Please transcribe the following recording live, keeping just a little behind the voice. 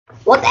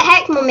What the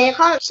heck, Mummy? I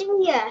can't see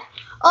you.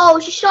 Oh,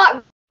 she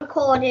started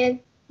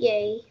recording.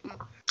 Yay.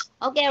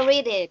 Okay,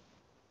 read it.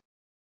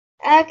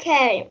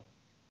 Okay.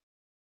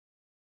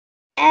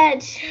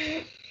 Ed.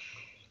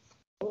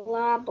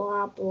 Blah,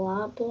 blah,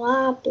 blah,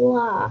 blah,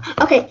 blah.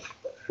 Okay.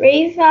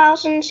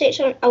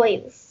 3,600. Oh,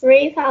 wait.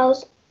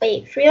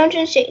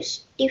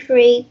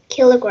 363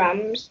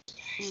 kilograms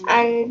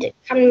and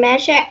can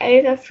measure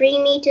over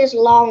 3 meters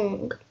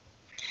long.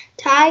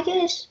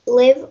 Tigers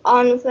live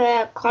on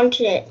the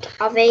continent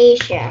of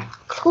Asia.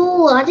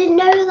 Cool, I didn't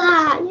know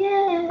that.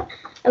 Yeah.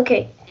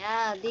 Okay.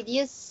 Yeah, did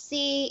you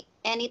see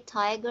any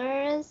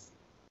tigers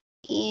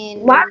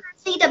in Why don't I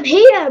see them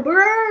here,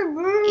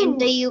 bro? in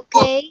the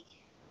UK?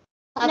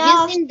 Have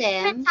you seen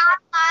them? In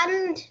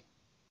Thailand.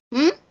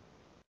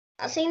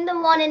 I've seen the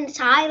one in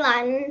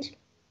Thailand.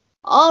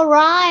 All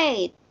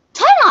right.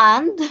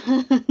 Thailand?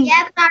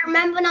 Yeah, but I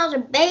remember when I was a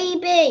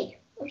baby.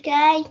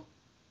 Okay.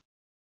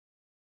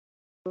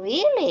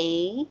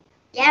 Really?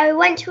 Yeah, we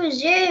went to a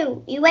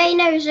zoo.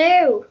 Ueno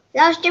Zoo.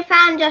 That was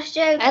Japan, just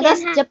joking.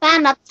 That's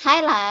Japan, not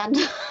Thailand.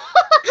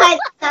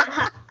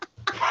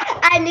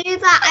 I knew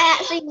that. I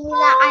actually knew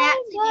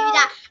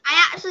that.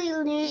 I actually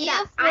knew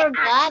that.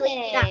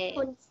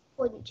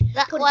 Punch.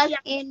 That was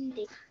in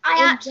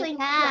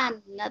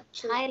Japan, not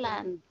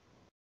Thailand.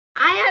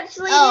 I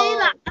actually knew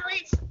that.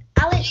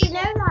 Alex, you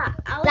know that.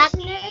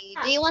 Zaki,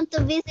 do you want to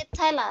visit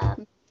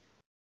Thailand?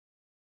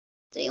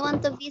 I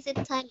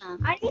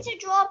need to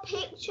draw a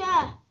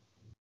picture.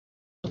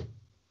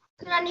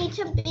 Because I need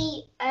to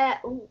be.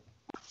 That's a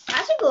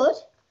good.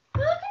 I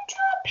can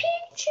draw a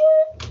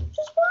picture.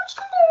 Just watch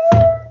the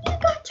You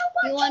got to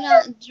watch. You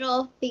wanna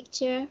draw a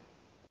picture?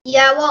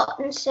 Yeah, well,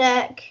 in a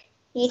sec.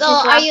 So,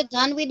 are you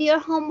done with your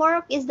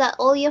homework? Is that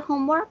all your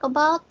homework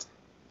about?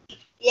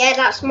 Yeah,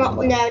 that's not.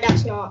 No,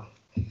 that's not.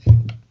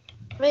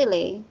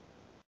 Really?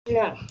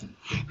 No.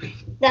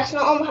 That's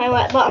not on my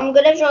homework, but I'm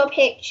gonna draw a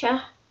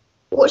picture.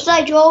 What should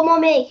I draw,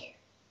 Mommy?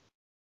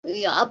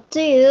 Yeah, up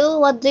to you.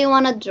 What do you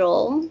wanna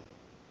draw?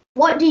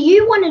 What do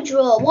you want to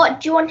draw? What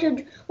do you want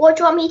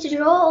me to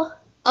draw?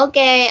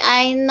 Okay,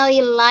 I know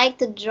you like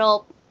to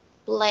draw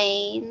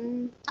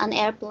plane, an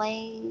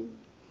airplane.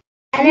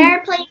 An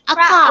airplane. A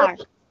car.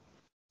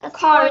 A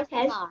car,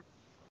 okay. Car.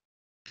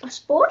 A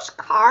sports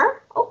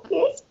car?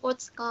 Okay.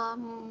 Sports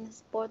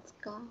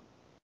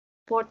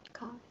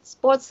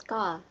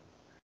car.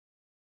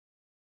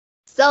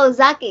 So,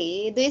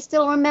 Zaki, do you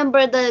still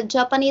remember the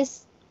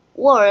Japanese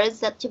words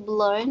that you've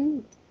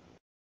learned?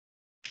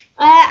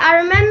 I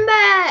remember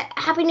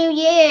Happy New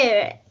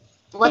Year.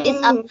 What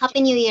is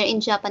Happy New Year in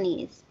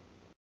Japanese?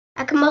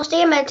 Akamaste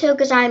arigatou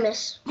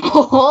gozaimasu.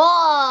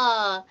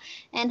 Oh,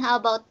 and how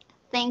about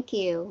thank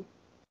you?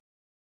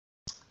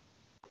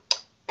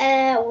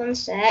 One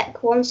sec.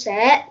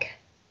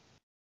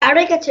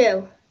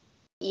 Arigato.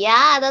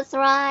 Yeah, that's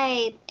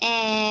right.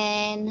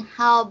 And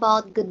how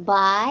about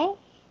goodbye?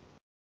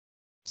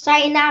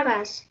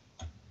 Sayonara.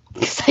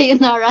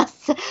 Sayonara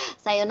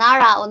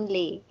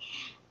only.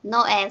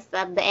 No S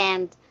at the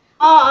end.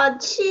 Oh,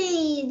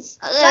 jeez.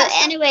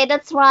 Anyway,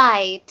 that's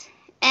right.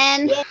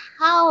 And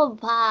how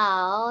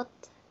about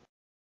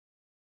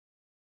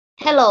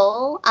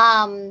hello?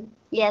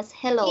 Yes,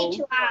 hello.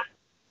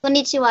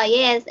 Konnichiwa,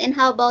 yes. And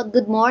how about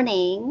good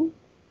morning?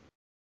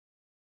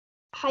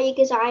 Hayu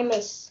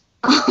gozaimasu.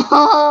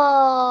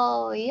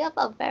 Oh, you have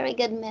a very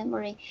good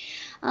memory.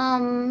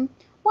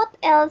 What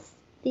else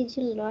did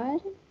you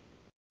learn?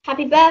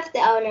 Happy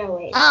birthday. Oh, no,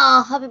 wait.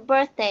 Oh, happy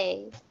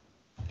birthday.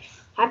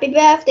 Happy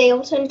birthday,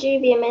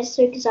 Otanjubi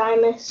Amesu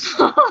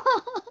gozaimasu.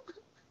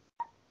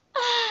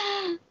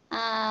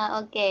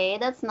 Okay,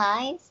 that's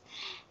nice.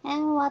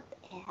 And what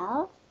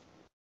else?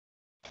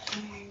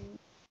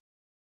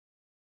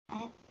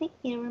 I think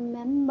you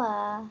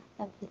remember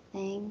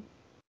everything.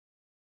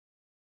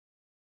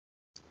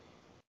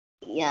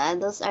 Yeah,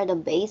 those are the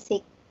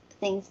basic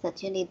things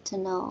that you need to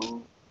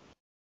know.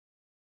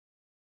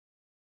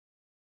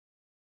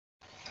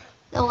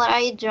 So what are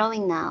you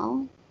drawing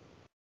now?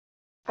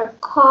 A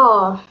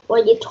car.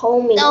 Well, you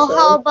told me So to.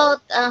 how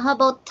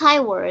about Thai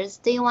words?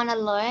 Do you want to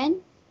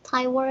learn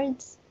Thai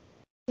words?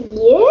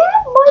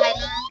 Yeah,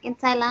 in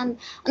Thailand.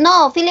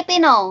 No,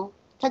 Filipino.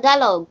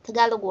 Tagalog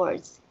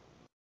words.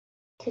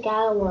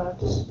 Tagalog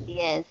words.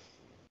 Yes.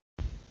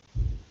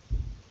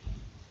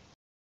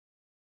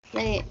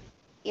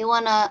 You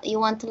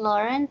want to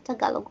learn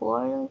Tagalog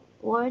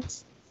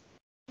words?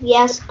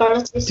 Yes,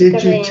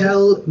 Did you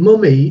tell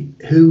Mummy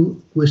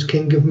who was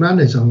king of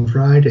manners on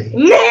Friday?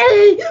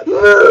 Me!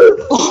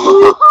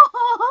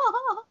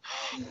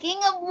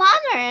 King of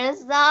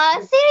manners?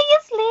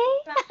 Seriously?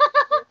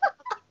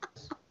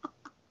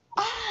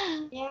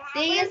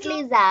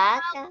 Seriously,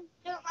 Zach? I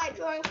don't like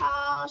drawing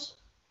cars.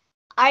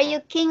 Are you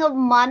king of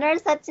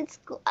manners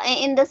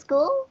in the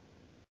school?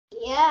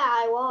 Yeah,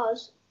 I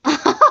was.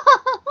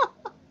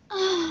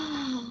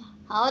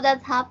 How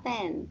that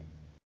happened?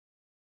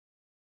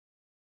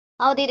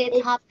 How did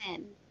it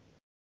happen?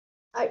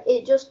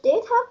 It just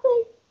did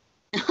happen.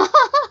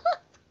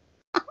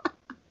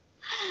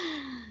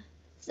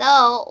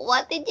 So,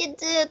 what did you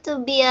do to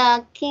be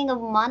a king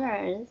of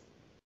manners?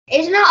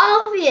 It's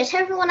not obvious.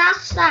 Everyone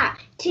asks that.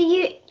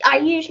 I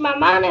use my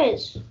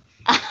manners.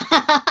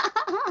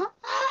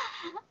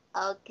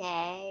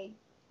 Okay.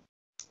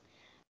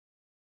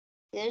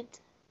 Good.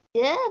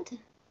 Good.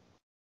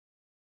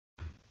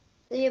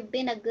 So you've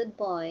been a good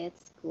boy at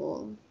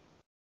school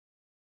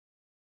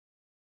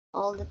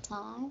all the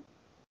time?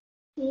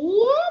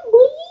 Yeah,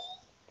 boy.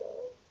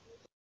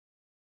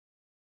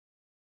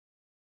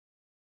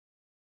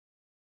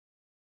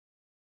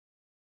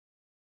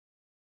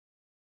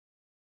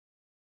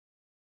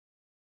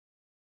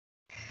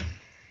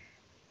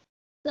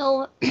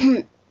 So,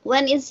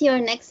 when is your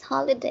next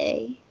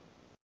holiday?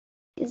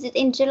 Is it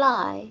in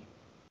July?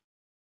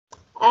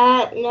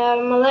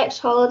 No, my next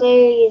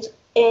holiday is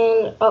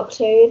in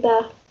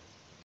October.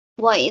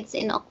 Why, it's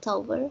in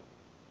October?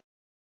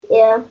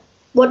 Yeah.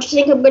 What do you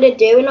think I'm gonna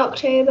do in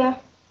October?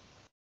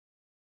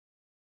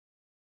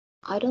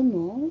 I don't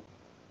know.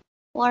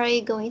 What are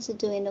you going to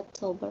do in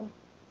October?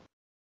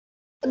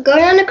 I'm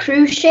going on a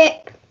cruise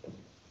ship.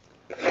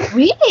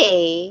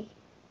 Really?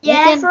 You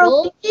Yeah, can for a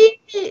go?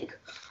 week.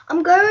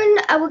 We're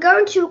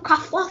going to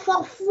Corfu.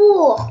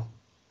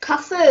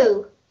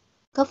 Corfu.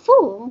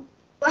 Cafu?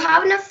 We're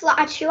having a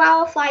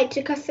 2-hour flight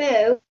to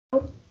Corfu.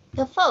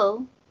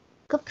 Cafu?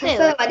 Corfu,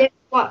 Cafu? I don't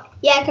know what.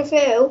 Yeah,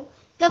 Corfu.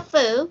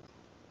 Cafu?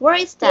 Where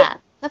is Yeah,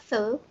 that?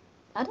 Cafu?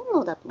 I don't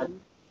know that one. me.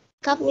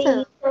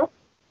 Cafu?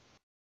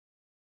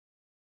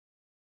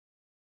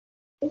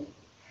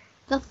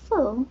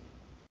 Cafu?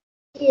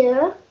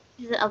 Yeah.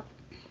 Is it a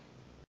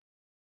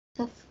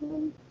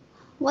Cafu?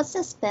 What's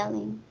the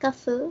spelling?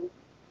 Cafu?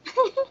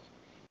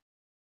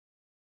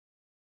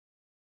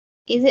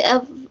 Is it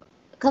a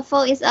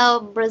Cafu is a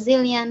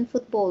Brazilian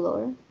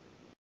footballer?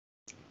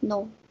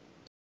 No.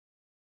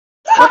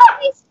 What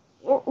place?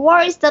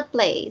 Where is that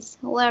place?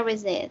 Where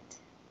is it?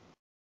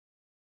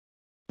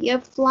 You're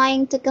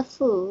flying to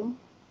Cafu.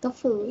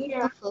 Cafu.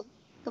 Yeah. Cafu.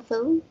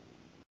 Cafu.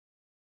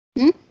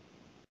 Hmm?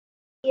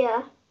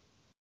 Yeah.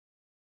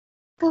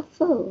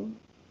 Cafu.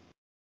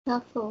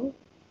 Cafu.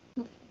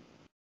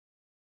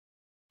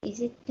 Is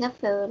it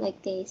Cafu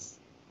like this?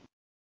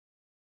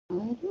 I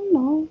don't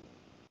know.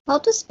 How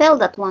to spell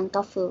that one,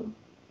 Cafu?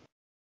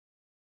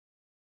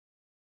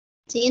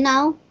 Do you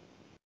know?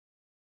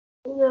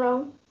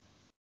 No.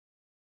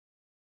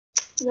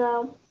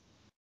 No.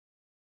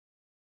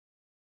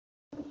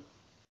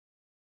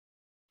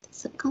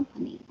 It's a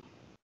company.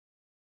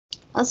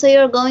 Also,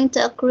 you're going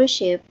to a cruise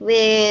ship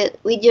with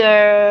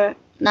your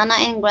Nana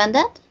and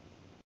Granddad?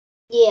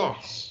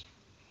 Yes.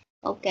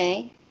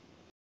 Okay.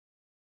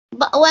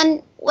 But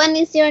when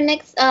is your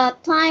next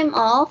time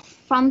off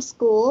from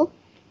school?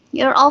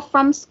 You're off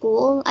from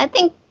school. I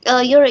think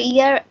your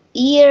year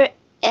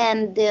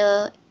end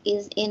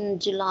is in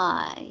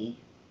July.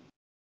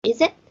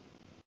 Is it?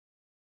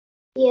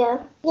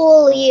 Yeah.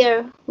 Full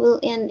year will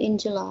end in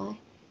July.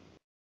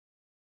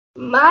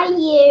 My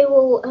year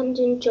will end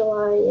in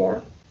July,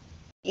 yeah.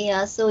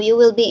 Yeah, so you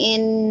will be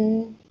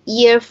in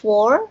year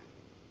 4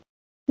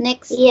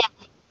 next Yeah.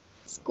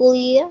 school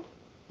year.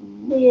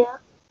 Mm, Yeah.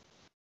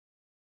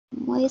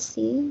 I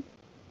see.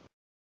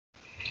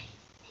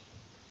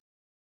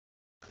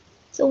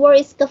 So where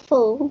is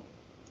Kafo?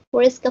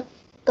 Where is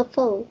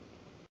Kafo?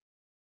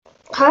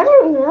 I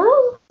don't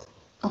know.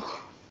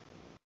 Oh,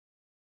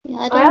 yeah,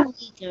 I I don't have know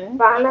either.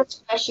 found a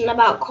question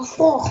about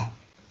Corfu.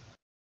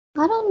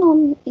 I don't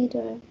know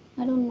either.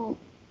 I don't know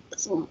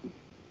this one.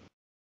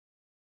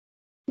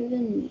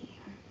 Even me.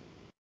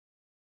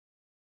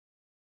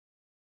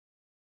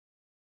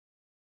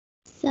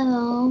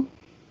 So,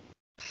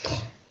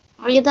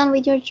 are you done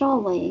with your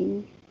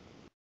drawing?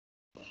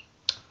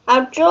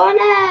 I've drawn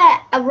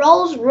a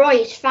Rolls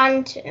Royce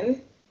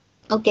Phantom.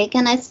 Okay,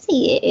 can I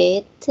see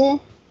it?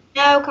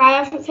 No,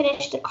 I haven't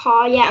finished the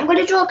car yet. I'm going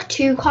to draw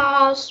 2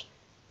 cars.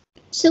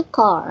 2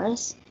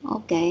 cars.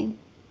 Okay.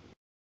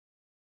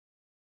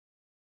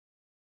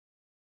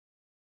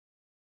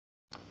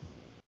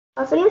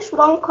 I finished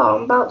 1 car.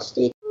 I'm about to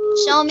do.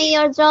 Show me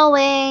your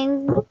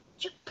drawings.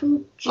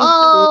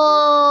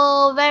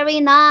 Oh, very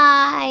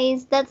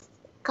nice. That's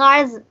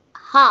Car's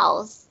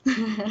house.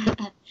 And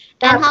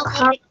That's how about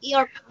car.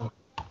 your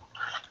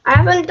I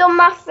haven't done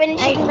my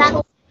finishing.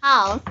 Zach's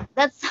house?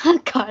 That's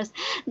Car's.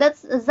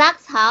 That's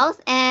Zach's house.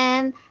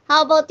 And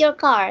how about your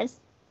cars?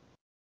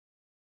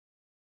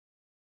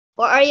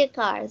 Or are your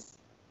cars?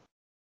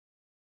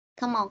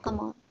 Come on, come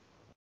on.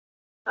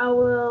 I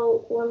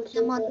will. One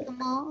Come on, second.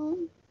 come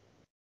on.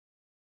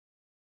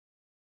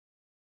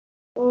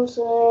 One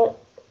second.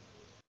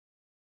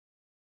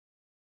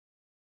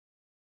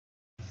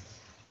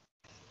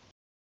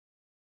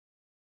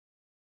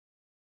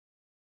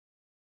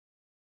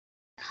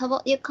 How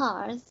about your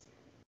cars?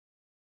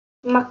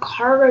 My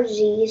car is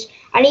these.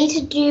 I need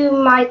to do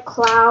my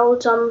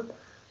clouds on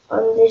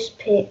this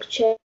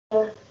picture.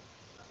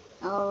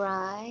 All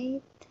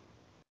right.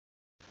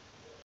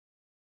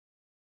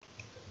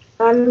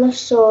 And the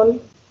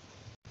sun.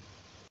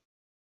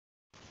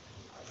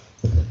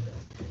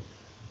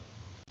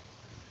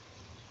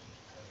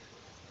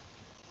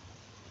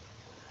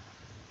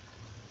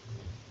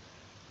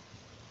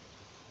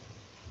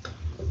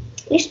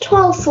 It's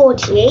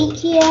 12:48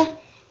 here.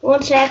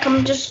 One sec,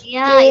 I'm just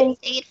doing...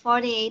 it's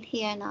 8:48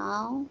 here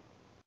now.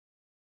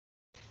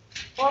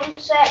 One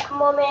sec,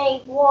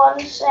 Mummy. One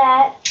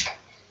sec.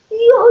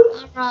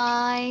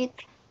 Alright.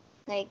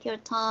 Take your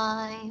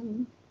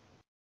time.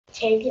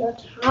 Take your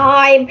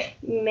time,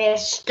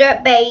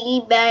 Mr.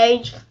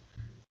 Baby.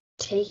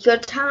 Take your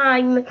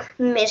time,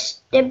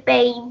 Mr.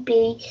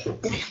 Baby.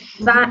 The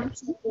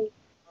fat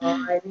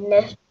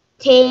one.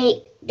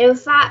 Take the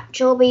fat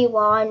chubby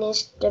one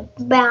is the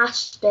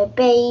master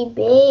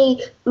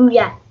baby. Ooh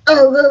yeah.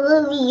 Oh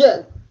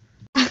yeah.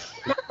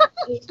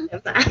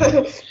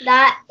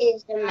 That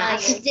is the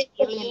master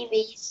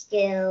baby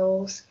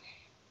skills.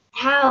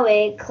 How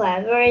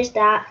clever is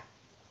that?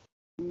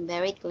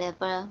 Very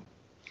clever.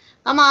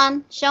 Come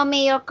on, show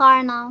me your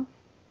car now.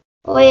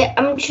 Wait,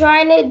 I'm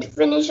trying to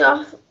finish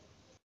off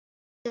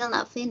Still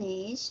not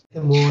finished.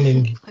 Good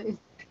morning.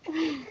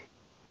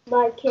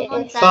 my Come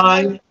on, kit. Sam.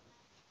 5,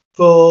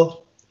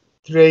 4,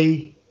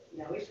 3,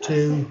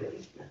 2,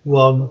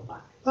 1.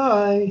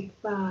 Bye.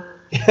 Bye.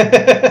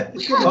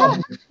 Come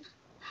on.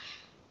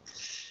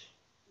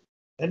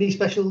 Any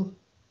special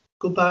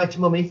goodbye to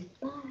Mummy?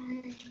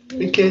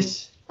 Big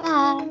kiss.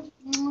 Bye.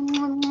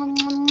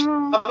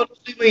 Have a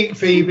lovely week,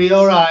 Phoebe.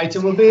 All right,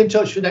 and we'll be in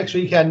touch for next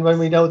weekend when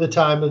we know the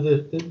time of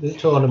the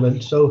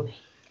tournament. So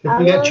if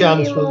we get a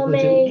chance, we'll do.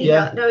 Mummy.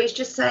 Yeah. No, he's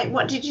just saying.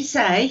 What did you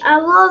say? I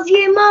love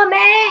you,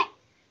 Mummy.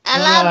 I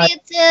love Bye. you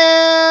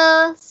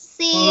too.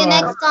 See you All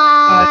right. next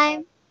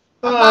time.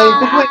 Bye.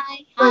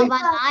 Bye. Have a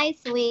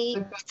nice week.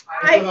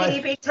 Bye,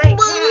 Phoebe. Take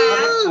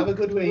care. Have a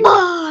good week.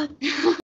 Bye.